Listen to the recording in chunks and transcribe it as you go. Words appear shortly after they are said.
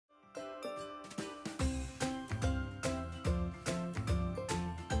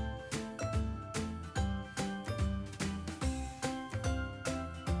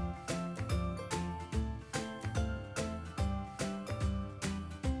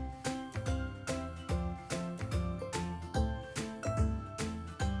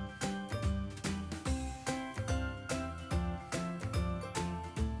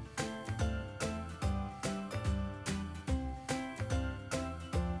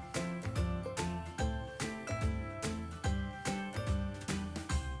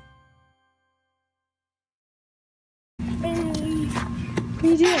What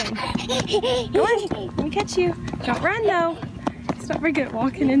are you doing? Come on, let me catch you. Don't run though. He's not very good at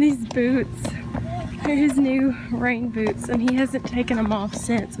walking in these boots. They're his new rain boots, and he hasn't taken them off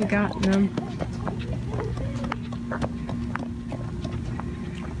since we got them.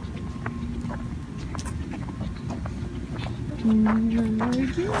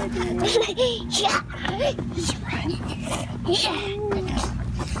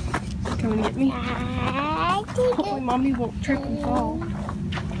 Come and get me. Hopefully mommy won't trip and fall.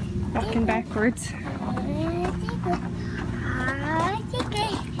 Walking backwards.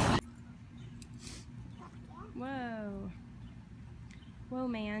 Whoa. Whoa,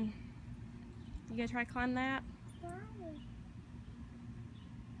 man. You gonna try to climb that?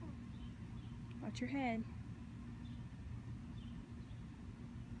 Watch your head.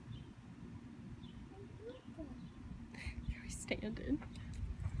 There we standing.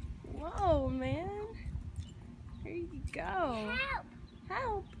 Whoa, man. There you go. Help!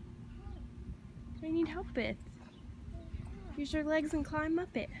 Help! What do you need help with? Use your legs and climb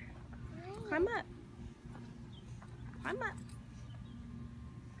up it. Climb up. Climb up.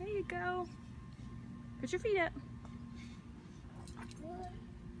 There you go. Put your feet up.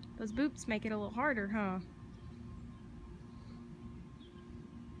 Those boots make it a little harder, huh?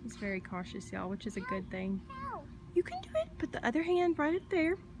 He's very cautious, y'all, which is a good thing. You can do it. Put the other hand right up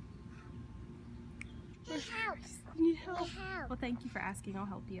there. You need help? Well, thank you for asking. I'll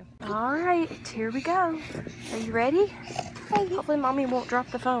help you. All right, here we go. Are you ready? Hopefully mommy won't drop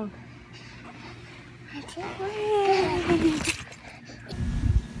the phone.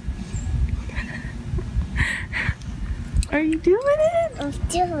 Are you doing it? I'm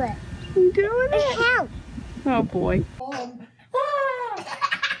doing it. You doing it? Help! Oh boy.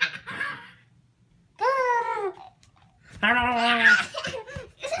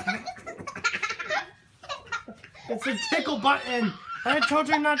 It's a tickle button. I told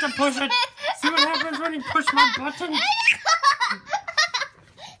you not to push it. See what happens when you push my button?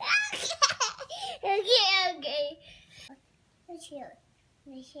 Okay. Let's hear.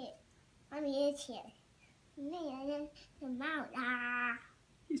 Mommy, it's here.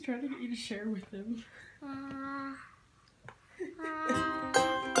 He's trying to get you to share with him.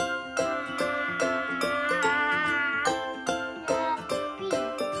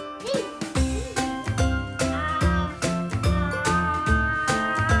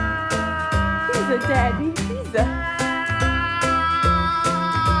 He's a daddy.